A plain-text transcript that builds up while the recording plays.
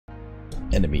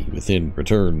Enemy within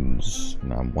returns.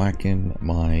 And I'm whacking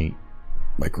my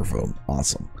microphone.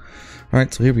 Awesome.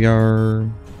 Alright, so here we are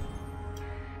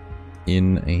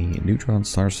in a neutron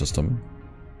star system.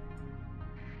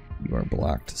 You are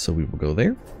blocked, so we will go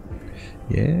there.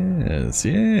 Yes,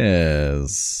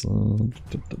 yes.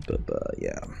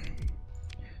 Yeah.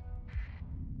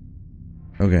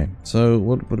 Okay, so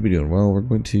what are we doing? Well, we're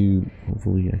going to,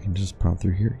 hopefully I can just pop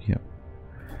through here. Yep.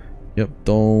 Yep,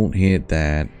 don't hit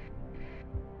that.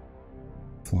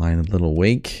 Flying a little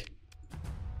wake.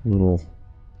 Little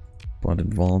bonded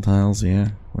volatiles, yeah,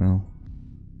 well.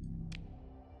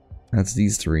 That's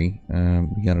these three.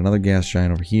 We got another gas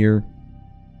giant over here.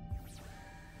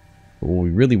 But what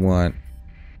we really want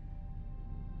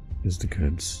is the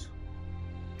goods.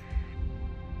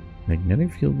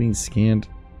 Magnetic field being scanned.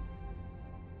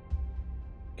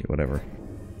 Okay, whatever.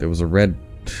 There was a red...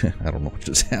 I don't know what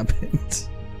just happened.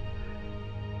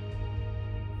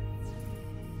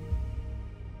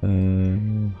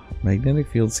 Magnetic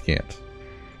field scanned.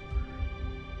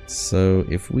 So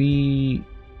if we...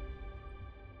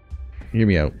 Hear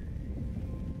me out.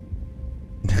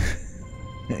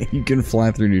 You can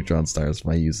fly through neutron stars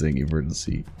by using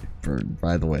emergency burn,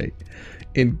 by the way.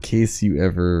 In case you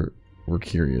ever were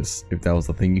curious if that was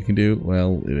the thing you can do,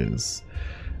 well, it is.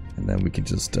 And then we can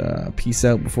just peace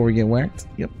out before we get whacked.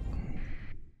 Yep.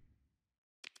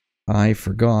 I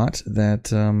forgot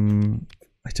that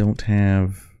I don't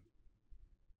have...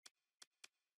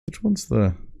 Which one's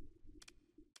the...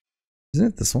 Isn't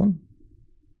it this one?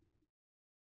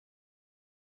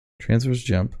 Transverse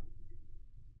jump.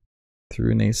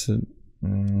 Through a nascent...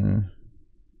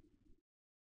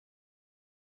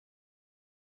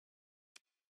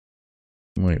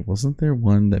 Wait, wasn't there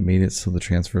one that made it so the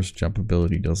transverse jump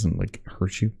ability doesn't, like,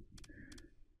 hurt you?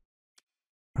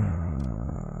 I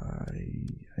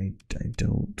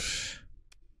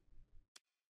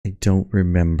don't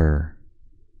remember.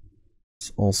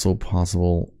 It's also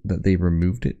possible that they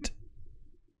removed it.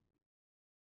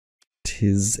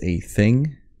 'Tis a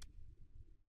thing.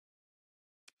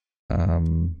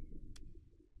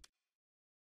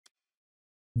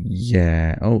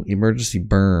 Yeah. Oh, emergency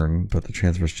burn, but the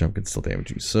transverse jump can still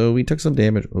damage you. So we took some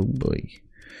damage. Oh boy.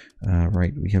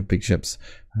 Right, we have big ships.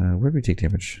 Where do we take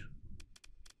damage?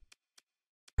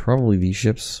 Probably these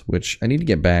ships, which I need to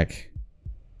get back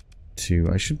to.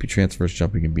 I shouldn't be transverse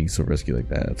jumping and being so risky like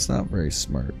that. It's not very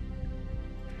smart.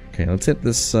 Okay, let's hit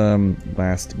this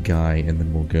last guy and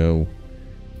then we'll go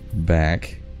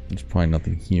back. There's probably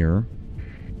nothing here.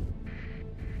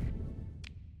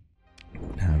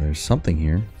 Now there's something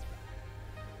here.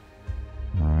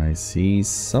 I see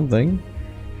something.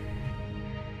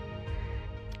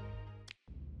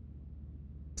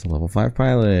 It's a level 5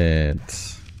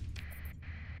 pilot.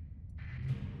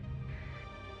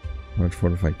 Large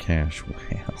fortified cache.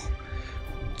 Well,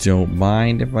 don't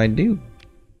mind if I do.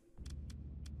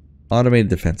 Automated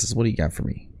defenses. What do you got for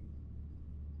me?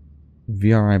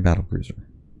 VRI battlecruiser.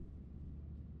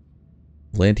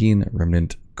 Atlantean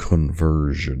remnant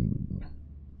conversion.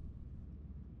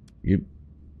 Yep.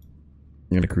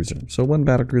 And a cruiser. So one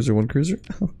battlecruiser, one cruiser.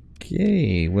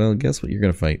 Okay. Well, guess what you're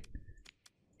gonna fight?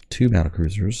 2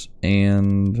 battlecruisers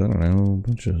and I don't know, a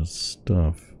bunch of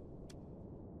stuff.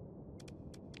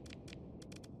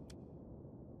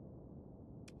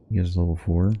 You guys level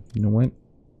 4. You know what?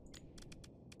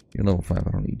 You're level 5.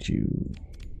 I don't need you.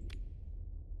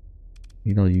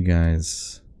 Need all you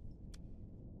guys.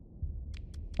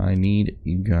 I need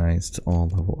you guys to all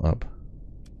level up.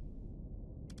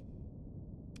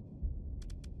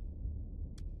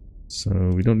 So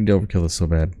we don't need to overkill this so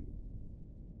bad.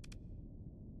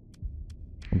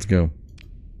 Let's go.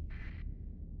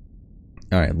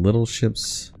 Alright, little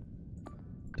ships.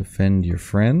 Defend your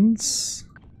friends.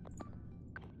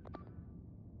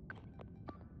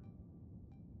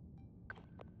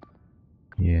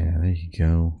 Yeah, there you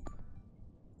go.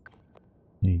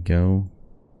 There you go.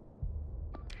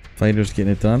 Fighters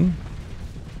getting it done.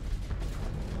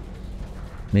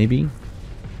 Maybe.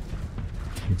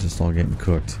 You're just all getting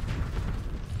cooked.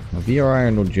 Now, VRI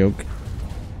are no joke.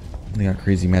 They got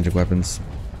crazy magic weapons.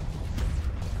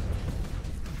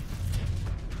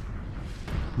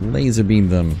 Laser beam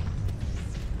them.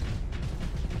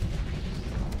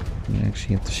 You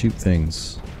actually have to shoot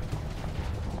things.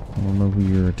 I don't know who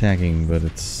you're attacking, but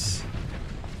it's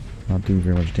not doing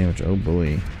very much damage. Oh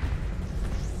boy.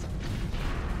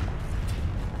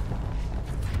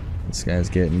 This guy's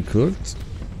getting cooked.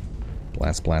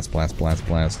 Blast, blast, blast, blast,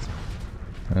 blast.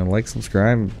 Like,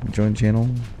 subscribe, join channel.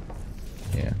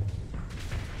 Yeah.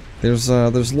 There's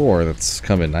lore that's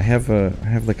coming. I have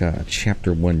like a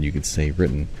chapter 1, you could say,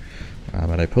 written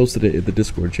And I posted it in the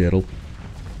Discord channel.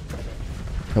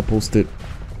 I'll post it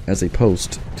as a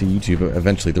post to YouTube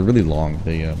eventually. They're really long.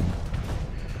 They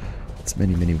it's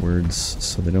many words,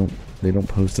 so they don't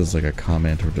post as like a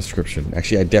comment or description.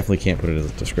 Actually, I definitely can't put it as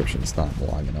a description. It's not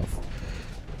long enough.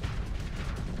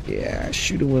 Yeah,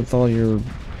 shoot it with all your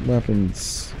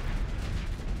weapons.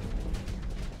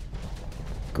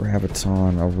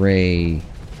 Graviton array.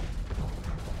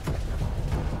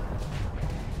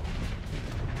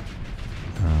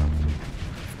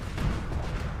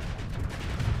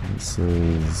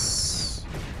 Missiles.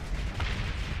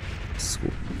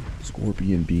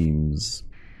 Scorpion beams.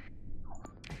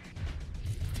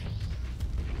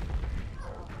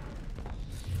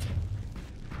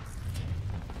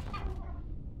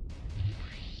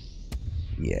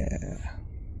 Yeah.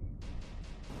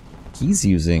 He's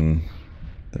using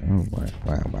the, oh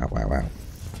wow.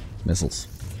 Missiles.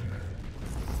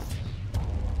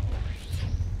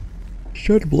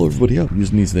 Trying to blow everybody up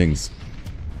using these things.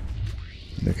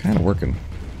 They're kind of working.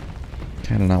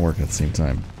 Kind of not working at the same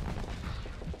time.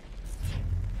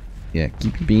 Yeah,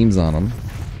 keep your beams on them.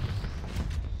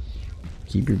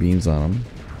 Keep your beams on them.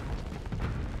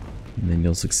 And then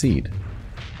you'll succeed.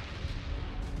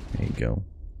 There you go.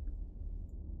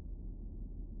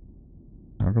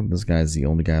 How come this guy's the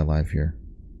only guy alive here?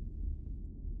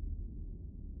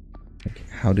 Like,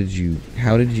 how did you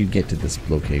get to this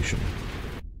location?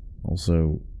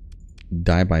 Also,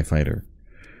 die by fighter.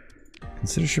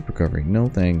 Consider ship recovery. No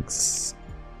thanks.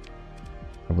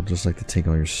 I would just like to take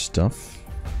all your stuff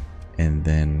and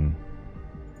then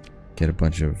get a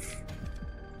bunch of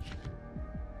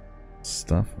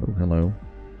stuff. Oh, hello.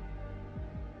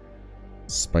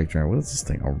 Spike drive. What is this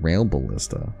thing? A rail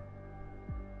ballista.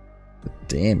 The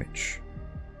damage.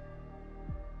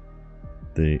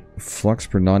 The flux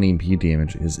per non-EMP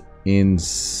damage is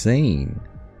insane.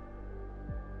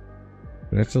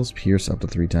 Projectiles pierce up to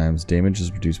 3 times. Damage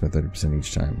is reduced by 30%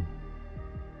 each time.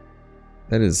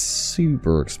 That is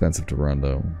super expensive to run,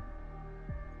 though.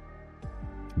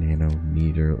 Nano,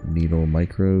 needle,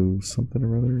 micro, something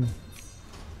or other.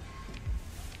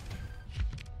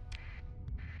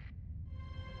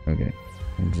 Okay,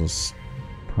 I'll just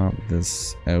pop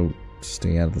this out.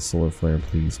 Stay out of the solar flare,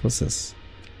 please. What's this?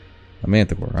 A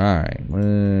manticore. Alright,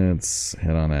 let's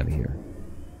head on out of here.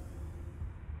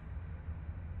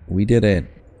 We did it.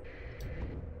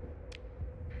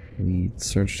 We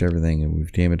searched everything and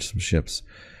we've damaged some ships.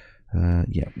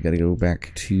 Yeah, we gotta go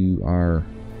back to our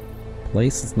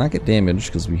place. Let's not get damaged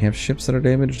because we have ships that are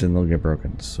damaged and they'll get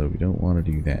broken. So we don't want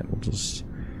to do that. We'll just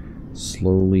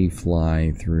slowly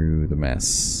fly through the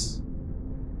mess.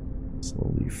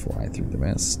 Slowly fly through the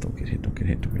mess. Don't get hit, don't get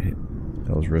hit, don't get hit.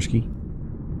 That was risky.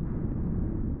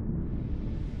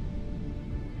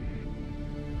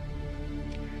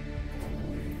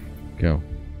 Go.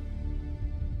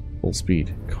 Full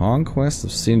speed. Conquest of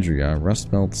Sindria.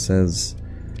 Rustbelt says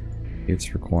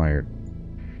it's required.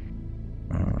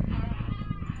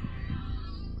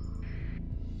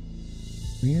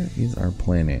 Where is our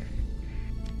planet?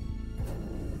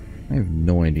 I have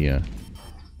no idea.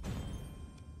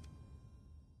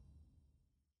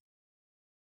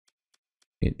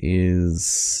 It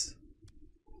is...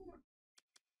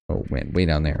 Oh, man, way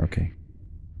down there. Okay.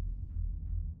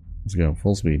 Let's go.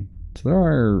 Full speed. So there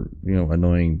are, you know,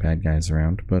 annoying bad guys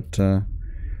around, but I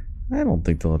don't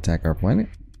think they'll attack our planet.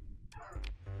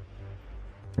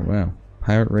 Oh, wow.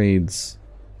 Pirate raids.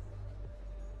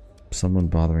 Someone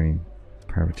bothering.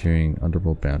 Privateering.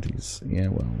 Underworld bounties. Yeah,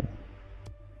 well.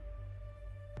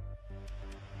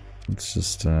 Let's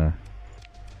just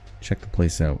check the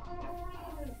place out.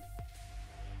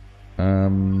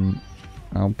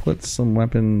 I'll put some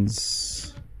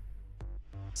weapons.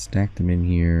 Stack them in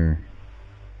here.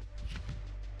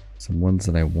 Some ones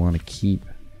that I want to keep.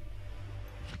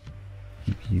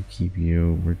 Keep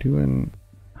you. We're doing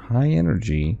high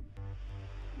energy.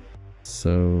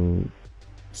 So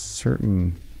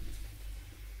certain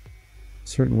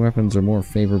weapons are more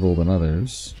favorable than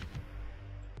others.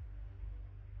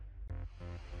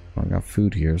 I got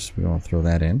food here, so we want to throw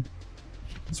that in.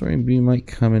 This rain beam might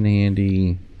come in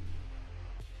handy.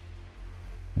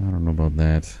 I don't know about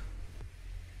that.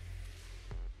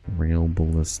 Rail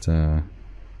ballista.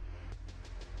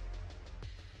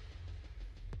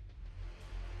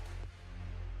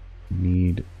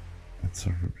 Need... It's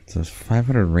a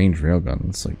 500 range railgun.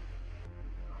 It's like...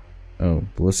 Oh,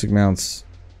 ballistic mounts.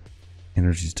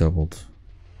 Energy's doubled.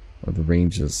 Or the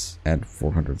range is at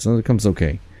 400. So it comes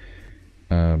okay.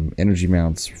 Energy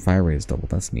mounts, fire rate is doubled.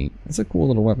 That's neat. That's a cool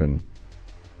little weapon.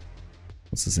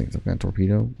 What's this thing? Is that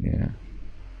torpedo? Yeah.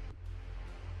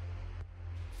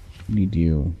 Need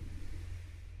you.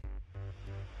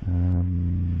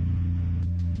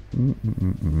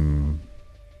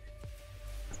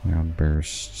 Cloud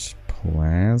burst,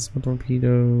 plasma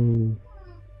torpedo.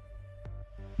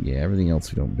 Yeah, everything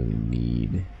else we don't really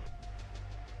need.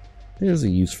 There's a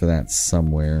use for that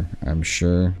somewhere, I'm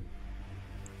sure.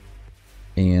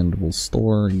 And we'll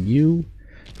store you,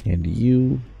 and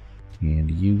you,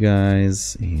 and you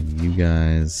guys, and you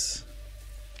guys.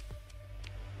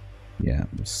 Yeah,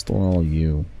 we'll store all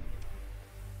you.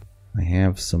 I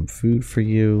have some food for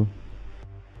you.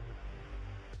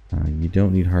 You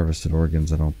don't need harvested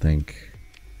organs, I don't think.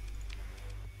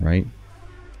 Right?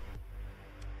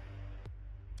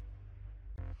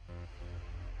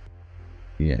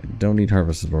 Yeah, don't need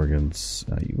harvested organs.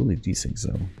 You will need these things,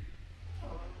 though.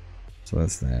 So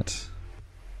that's that.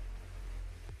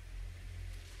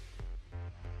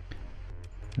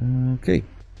 Okay,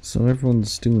 so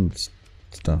everyone's doing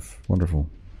stuff. Wonderful.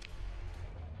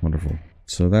 Wonderful.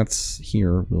 So that's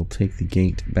here. We'll take the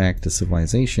gate back to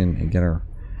civilization and get our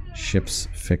ships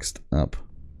fixed up.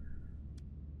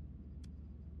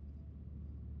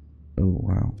 Oh,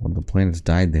 wow. One of the planets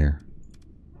died there.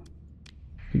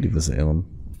 You do this, Ilum.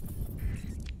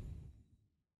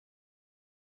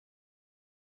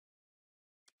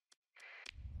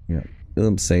 Yeah,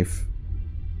 Ilum's safe.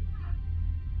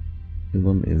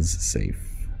 Ilum is safe.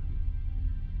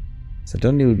 So I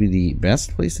don't know it would be the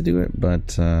best place to do it, but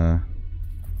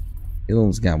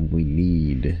Ilum's got what we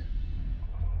need.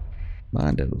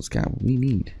 Mondo's got what we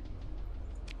need.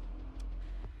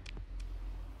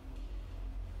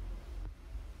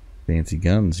 Fancy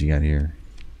guns you got here.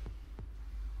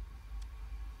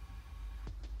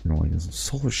 You know, like this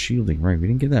solar shielding, right? We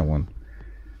didn't get that one.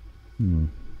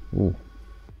 Oh,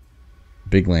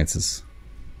 big lances.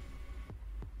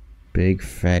 Big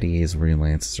fatty Azorian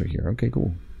lances are here. Okay,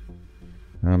 cool.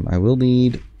 I will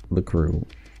need the crew.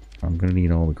 I'm gonna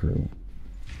need all the crew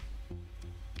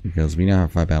because we now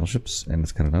have 5 battleships, and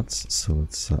it's kind of nuts. So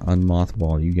let's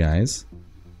unmothball you guys.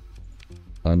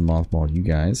 Unmothball you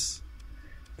guys.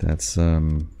 That's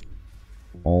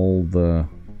all the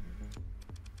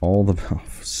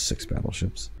 6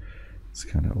 battleships. It's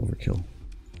kind of overkill.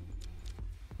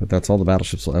 But that's all the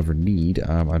battleships will ever need.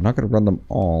 I'm not going to run them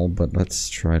all, but let's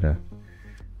try to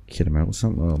kit them out with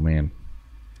something. Oh man,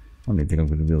 I don't even think I'm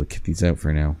going to be able to kit these out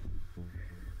for now.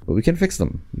 But we can fix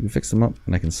them. We can fix them up,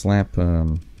 and I can slap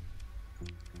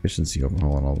efficiency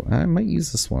overhaul on all. I might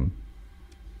use this one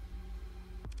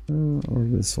or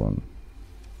this one.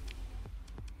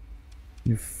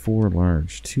 You have 4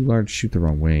 large. 2 large shoot the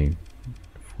wrong way.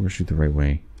 4 shoot the right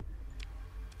way.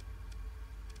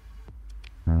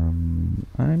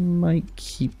 I might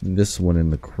keep this one in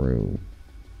the crew.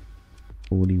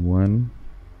 41.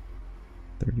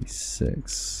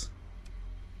 36.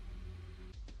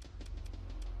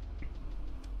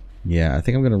 Yeah, I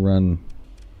think I'm gonna run.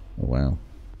 Oh wow.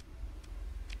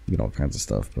 You get all kinds of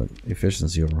stuff, but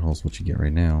efficiency overhaul is what you get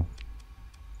right now.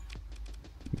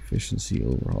 Efficiency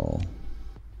overhaul.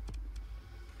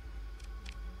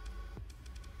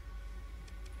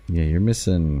 Yeah, you're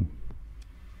missing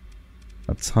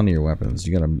a ton of your weapons.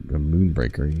 You got a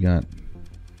Moonbreaker. You got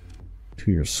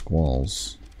 2 of your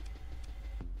Squalls.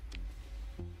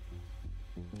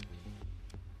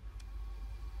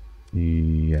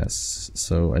 Yes.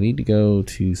 So I need to go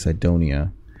to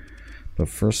Cydonia. But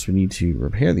first we need to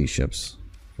repair these ships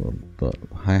for the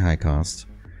high cost.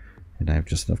 And I have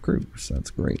just enough crew, so that's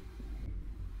great.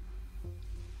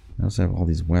 I also have all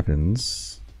these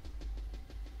weapons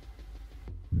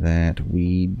that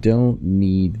we don't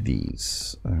need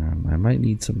these. I might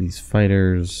need some of these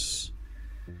fighters,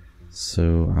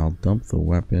 so I'll dump the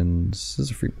weapons. Is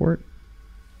this a free port?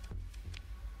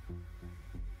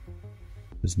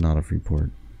 It's not a free port.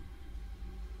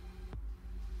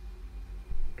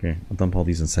 Okay, I'll dump all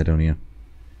these in Cydonia.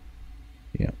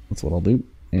 Yeah, that's what I'll do.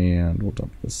 And we'll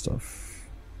dump this stuff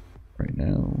right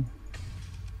now.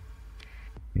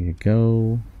 There you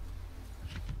go.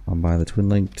 I'll buy the twin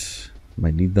linked.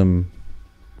 Might need them.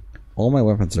 All my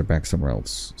weapons are back somewhere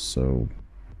else, so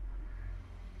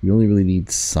you only really need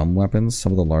some weapons,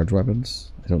 some of the large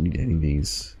weapons. I don't need any of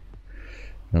these.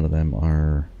 None of them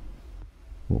are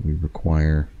what we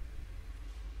require.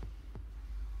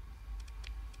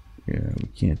 Yeah, we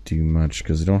can't do much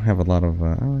because we don't have a lot of. Oh,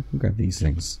 I can grab these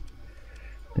things.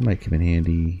 They might come in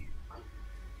handy.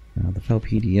 The Fel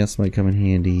PDS might come in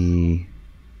handy.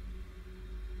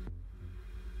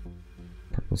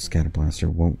 Purple Scatter Blaster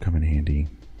won't come in handy.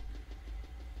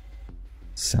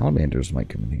 Salamanders might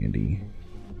come in handy.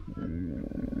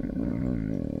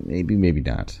 Maybe, maybe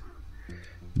not.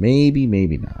 Maybe,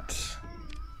 maybe not.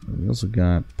 We also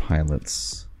got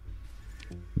pilots.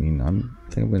 I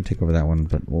think I'm going to take over that one,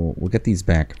 but we'll get these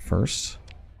back first.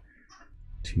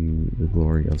 To the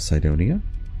glory of Cydonia.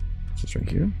 Which is right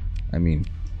here. I mean,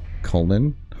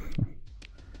 Cullen.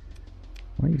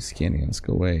 Why are you scanning us?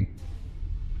 Go away.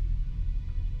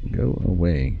 Go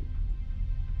away.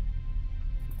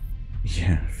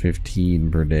 Yeah, 15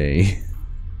 per day.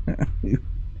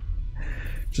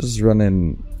 Just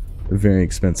running a very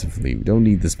expensive fleet. We don't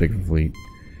need this big of a fleet.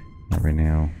 Not right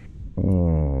now.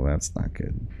 Oh, that's not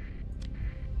good.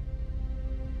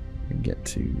 We get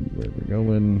to where we're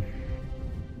going.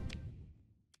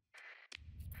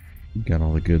 We got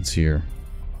all the goods here.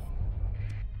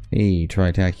 Hey,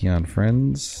 try Tacheyon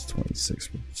friends. 26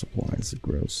 supplies,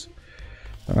 gross.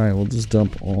 Alright, we'll just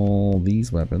dump all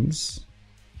these weapons.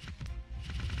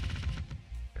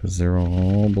 Because they're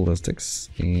all ballistics.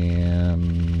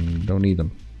 And don't need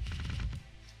them.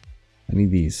 I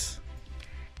need these.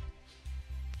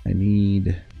 I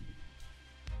need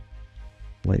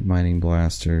light mining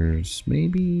blasters.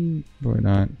 Maybe, or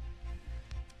not.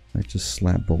 Might just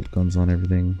slap bolt guns on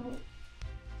everything.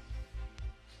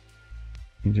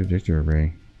 Interdictor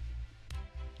array.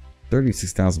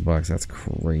 36,000 bucks. That's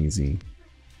crazy.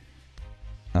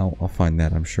 I'll find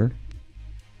that, I'm sure.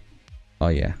 Oh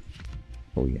yeah.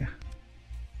 Oh yeah.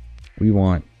 We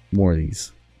want more of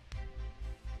these.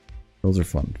 Those are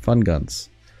fun. Fun guns.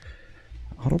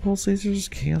 Auto pulse lasers,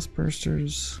 chaos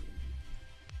bursters,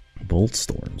 bolt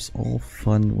storms. All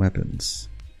fun weapons.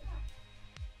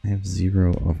 I have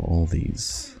 0 of all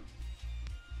these.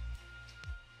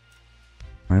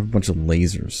 I have a bunch of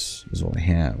lasers, is what I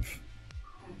have.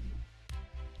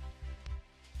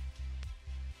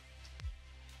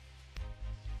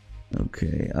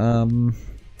 Okay, man.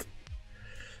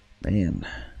 Let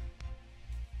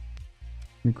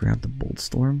me grab the Bolt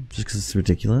Storm, just because it's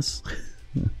ridiculous.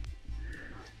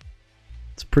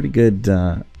 It's a pretty good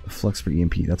flux for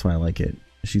EMP, that's why I like it.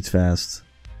 It shoots fast.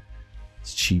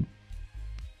 It's cheap.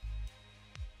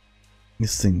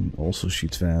 This thing also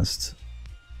shoots fast.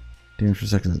 Damage per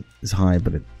second is high,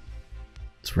 but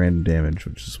it's random damage,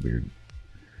 which is weird.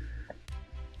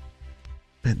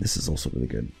 And this is also really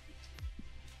good.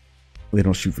 They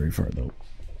don't shoot very far though.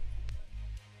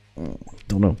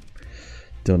 Don't know.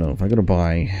 Don't know. If I go to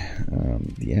buy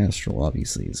the Astral,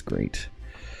 obviously is great.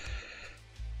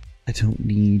 I don't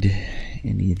need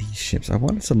any of these ships. I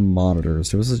wanted some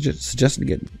monitors. There was a suggestion to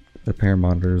get a pair of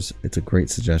monitors. It's a great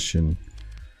suggestion.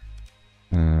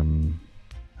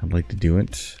 I'd like to do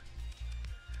it.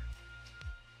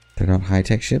 They're not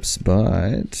high-tech ships,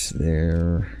 but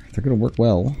they're going to work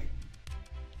well.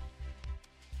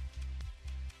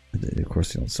 Of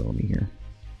course, they don't sell any here.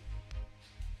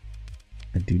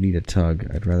 I do need a tug.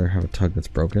 I'd rather have a tug that's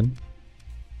broken.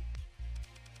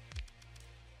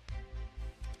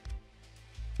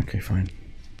 Okay, fine.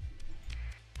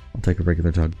 I'll take a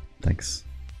regular tug. Thanks.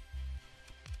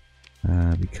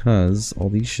 Because all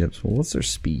these ships... Well, what's their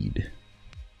speed?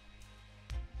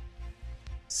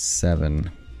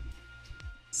 7.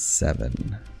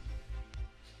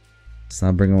 So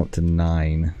I'll bring them up to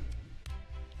 9.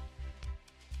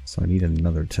 So I need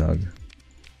another tug.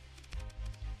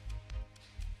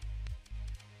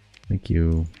 Thank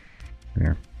you.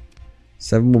 There.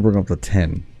 7 will bring up to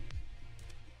 10.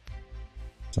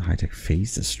 It's a high-tech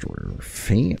phase destroyer.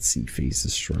 Fancy phase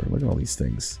destroyer. Look at all these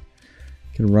things.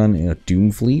 Can run a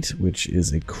Doom Fleet, which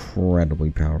is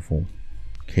incredibly powerful,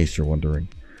 in case you're wondering.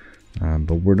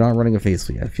 But we're not running a phase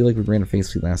fleet. I feel like we ran a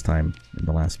phase fleet last time in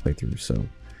the last playthrough, so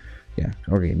yeah.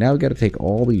 Okay, now we got to take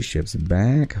all these ships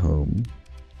back home.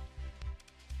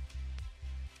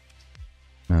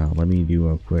 Let me do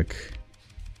a quick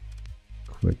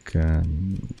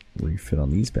refit on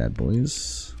these bad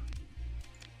boys.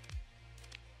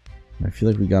 I feel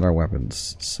like we got our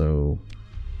weapons, so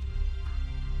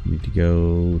we need to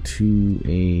go to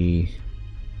a...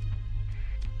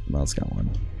 Well, it's got one.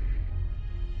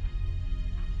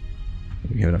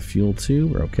 We have enough fuel too,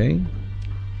 we're okay.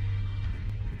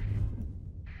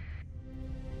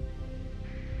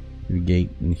 Maybe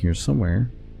gate in here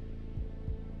somewhere.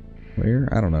 Where?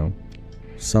 I don't know.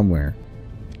 Somewhere.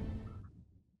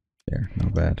 There,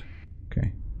 not bad.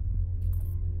 Okay.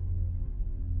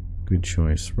 Good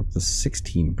choice. We're up to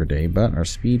 16 per day, but our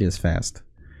speed is fast.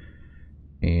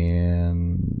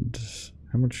 And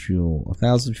how much fuel?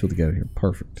 1,000 fuel to get out of here.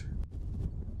 Perfect.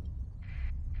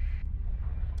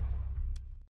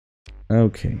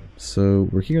 Okay, so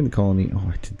we're here in the colony. Oh,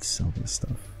 I did sell this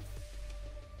stuff.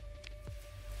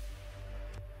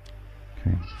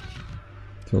 Okay.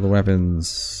 Throw the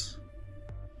weapons.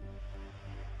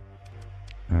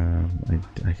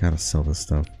 I gotta sell this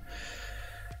stuff.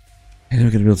 And I'm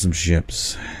gonna build some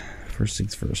ships. First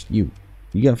things first. You.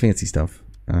 You got fancy stuff.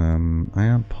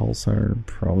 Ion Pulsar,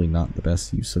 probably not the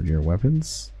best use of your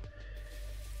weapons.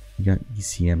 You got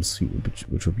ECM suite,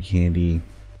 which will be handy.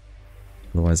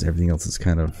 Otherwise, everything else is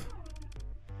kind of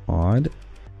odd.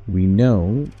 We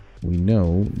know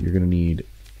you're gonna need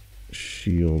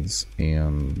shields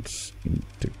and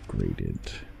integrated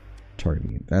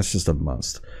targeting. That's just a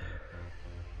must.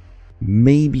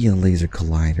 Maybe a laser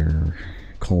collider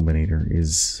culminator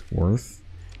is worth.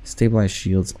 Stabilized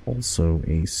shields also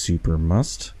a super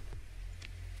must.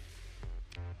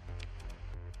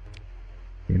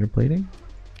 Standard plating?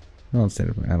 No, it's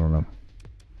standard plating. I don't know.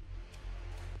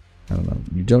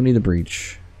 You don't need the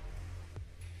breach.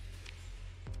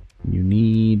 You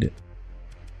need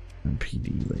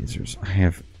PD lasers. I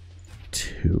have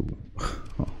 2.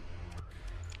 Oh,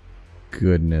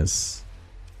 goodness.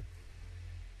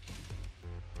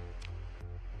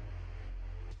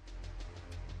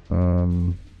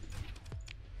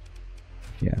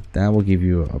 Yeah, that will give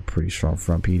you a pretty strong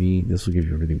front PD. This will give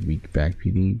you a really weak back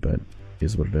PD, but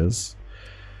is what it is.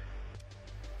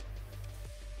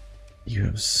 You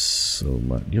have so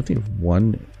much. You only have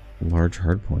 1 large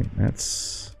hardpoint.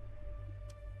 That's...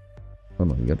 Oh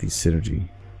no, you got these synergy.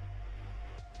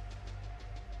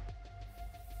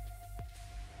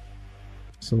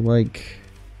 So like,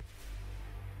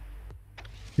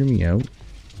 hear me out.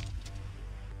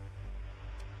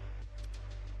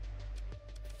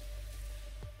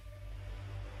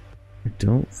 I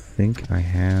don't think I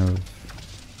have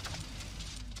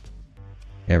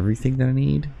everything that I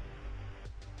need,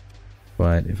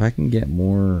 but if I can get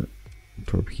more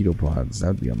torpedo pods, that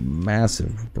would be a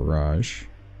massive barrage.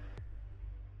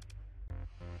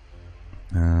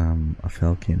 A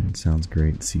Falcon sounds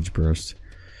great. Siege Burst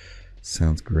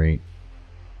sounds great.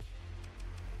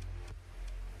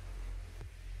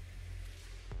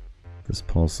 This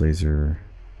pulse laser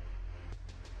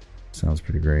sounds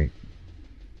pretty great.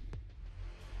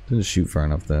 Doesn't shoot far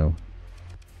enough though.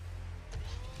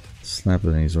 Slap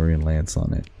an Azorian Lance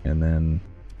on it, and then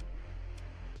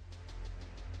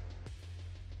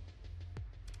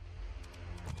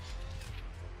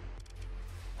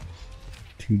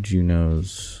two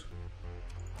Junos.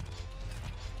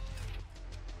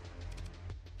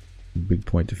 Big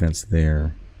point defense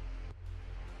there.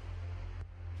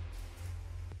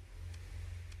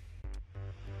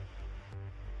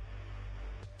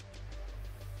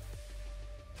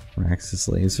 Axis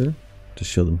laser to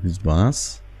show them who's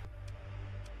boss.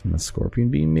 And a Scorpion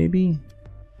beam, maybe?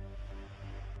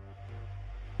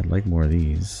 I'd like more of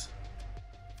these.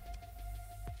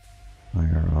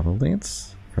 IR auto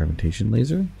lance, fragmentation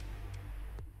laser.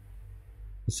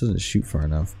 This doesn't shoot far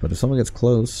enough, but if someone gets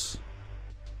close,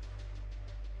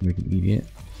 we can eat it.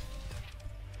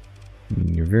 I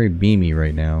mean, you're very beamy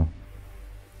right now.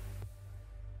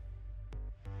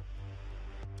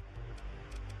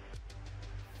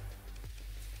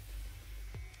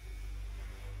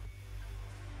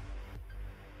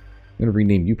 I'm gonna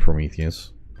rename you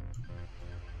Prometheus.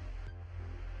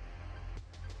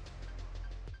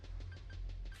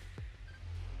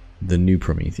 The new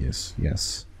Prometheus,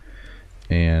 yes.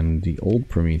 And the old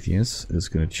Prometheus is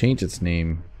gonna change its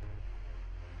name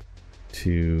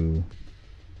to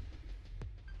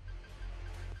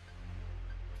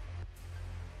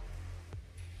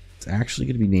it's actually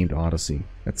gonna be named Odyssey.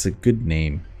 That's a good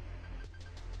name.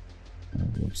 Oh,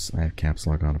 whoops, I have caps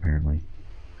lock on apparently.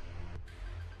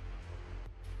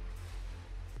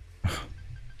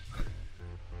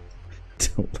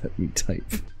 Don't let me type.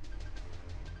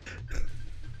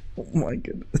 Oh my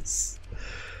goodness.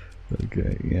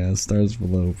 Okay, yeah, stars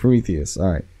below. Prometheus,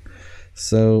 alright.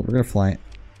 So, we're gonna fly it.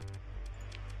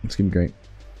 It's gonna be great.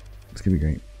 It's gonna be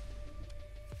great.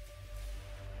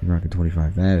 Rocket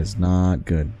 25. That is not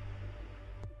good.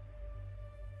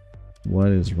 What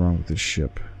is wrong with this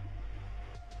ship?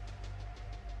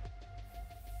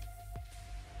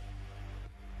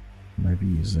 Might be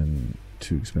using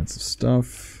too expensive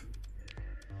stuff.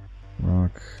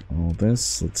 Rock all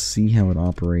this. Let's see how it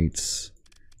operates.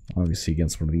 Obviously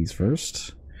against one of these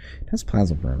first. It has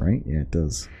plasma burn, right? Yeah, it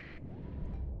does.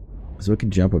 So it can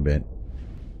jump a bit.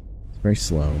 It's very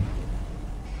slow.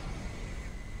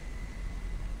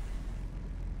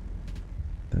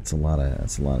 That's a lot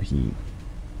of heat.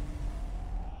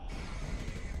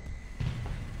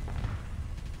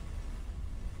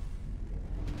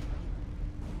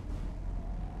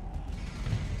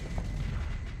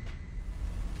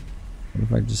 What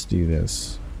if I just do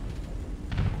this?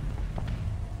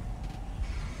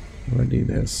 What if I do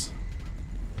this?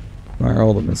 Fire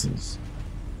all the missiles.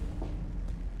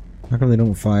 How come they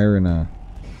don't fire in a...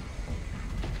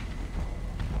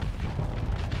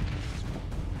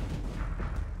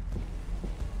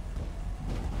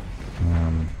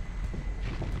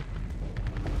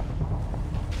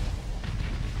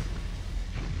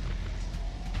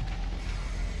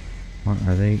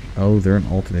 Are they? Oh, they're an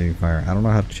alternating fire. I don't know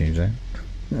how to change that.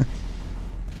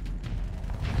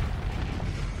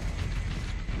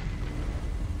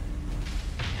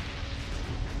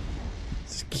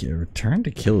 Return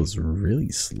to kill is really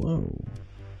slow.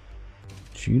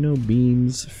 Juno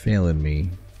beams failing me.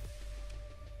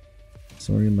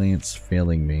 Sorry, Lance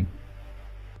failing me.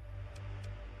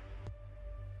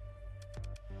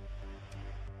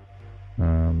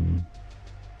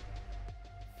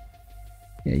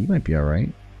 Yeah, you might be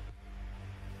alright.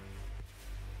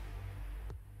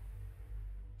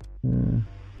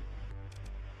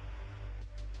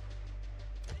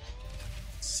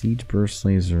 Siege burst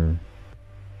laser.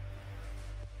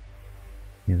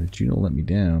 Yeah, the Juno let me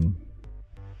down.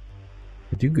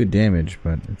 They do good damage,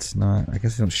 but it's not. I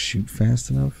guess they don't shoot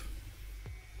fast enough.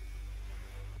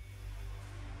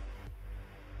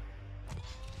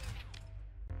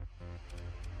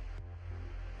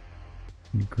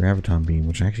 Graviton beam,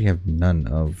 which I actually have none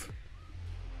of.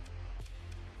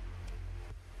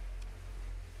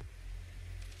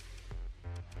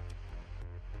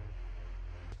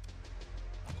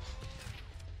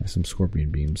 Some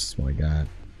scorpion beams, that's what I got.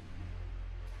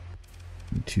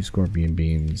 2 scorpion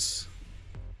beams.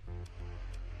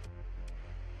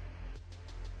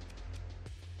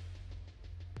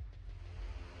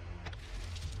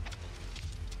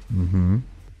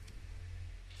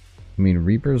 I mean,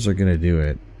 Reapers are gonna do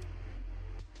it.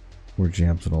 Or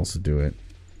Jams would also do it.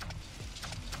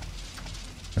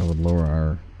 That would lower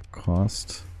our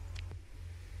cost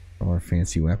of our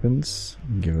fancy weapons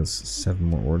and give us 7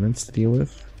 more ordnance to deal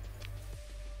with.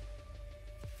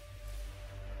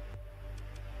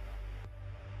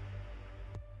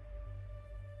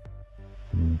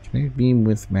 Can I beam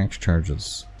with max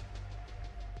charges?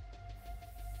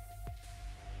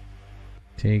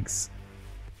 Takes.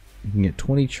 You can get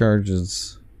 20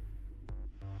 charges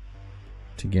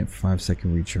to get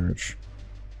 5-second recharge.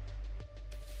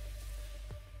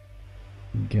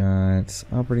 We got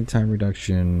operating time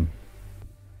reduction,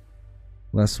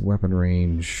 less weapon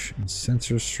range, and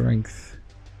sensor strength,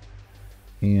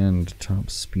 and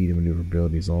top speed and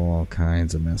maneuverability is all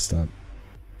kinds of messed up.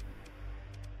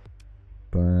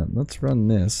 But let's run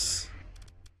this.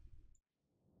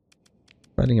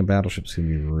 Fighting a battleship's gonna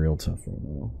be real tough right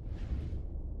now.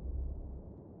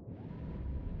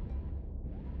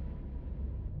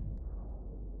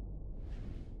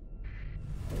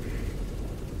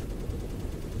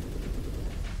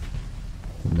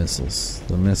 The missiles.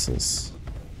 The missiles.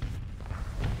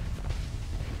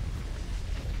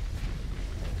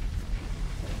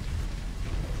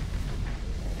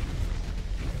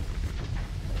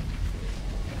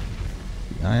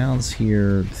 The Ion's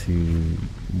here to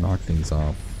knock things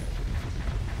off.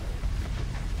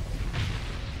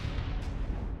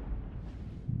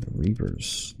 The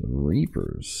Reapers. The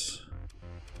Reapers.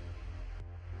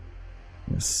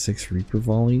 6 Reaper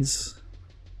volleys.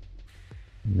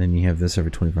 And then you have this every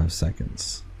 25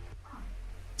 seconds.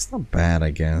 It's not bad,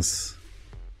 I guess.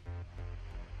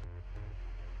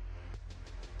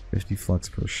 50 flux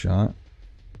per shot.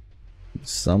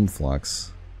 Some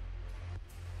flux.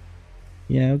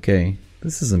 Yeah, okay.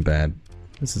 This isn't bad.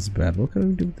 This is bad. What can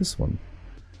we do with this one?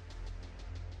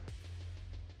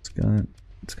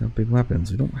 It's got big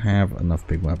weapons. We don't have enough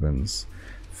big weapons.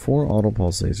 4 auto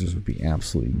pulse lasers would be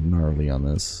absolutely gnarly on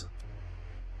this.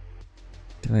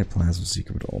 Deadeye Plasma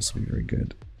Seeker would also be very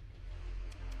good.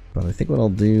 But I think what I'll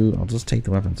do, I'll just take the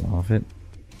weapons off it.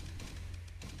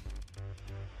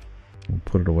 We'll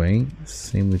put it away.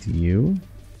 Same with you.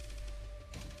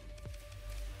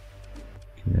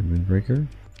 Command Windbreaker.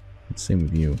 Same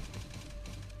with you.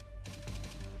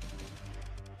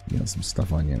 You got some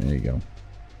stuff on you. There you go.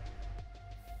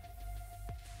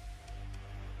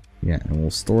 Yeah, and we'll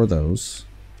store those.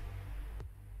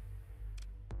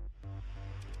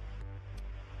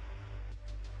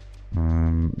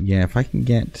 Yeah, if I can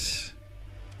get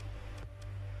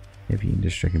heavy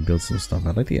industry, I can build some stuff.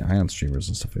 I'd like the ion streamers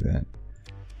and stuff like that.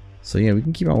 So yeah, we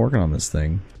can keep on working on this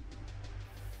thing.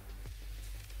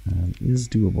 Is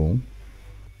doable.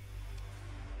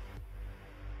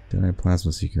 Deadeye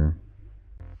Plasma Seeker.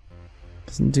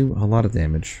 Doesn't do a lot of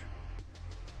damage.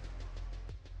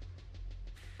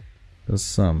 Does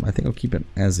some. I think I'll keep it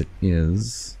as it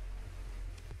is.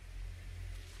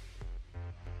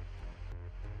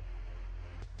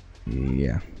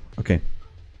 Yeah. Okay.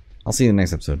 I'll see you in the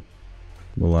next episode.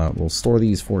 We'll store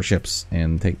these 4 ships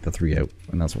and take the 3 out,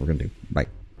 and that's what we're gonna do. Bye.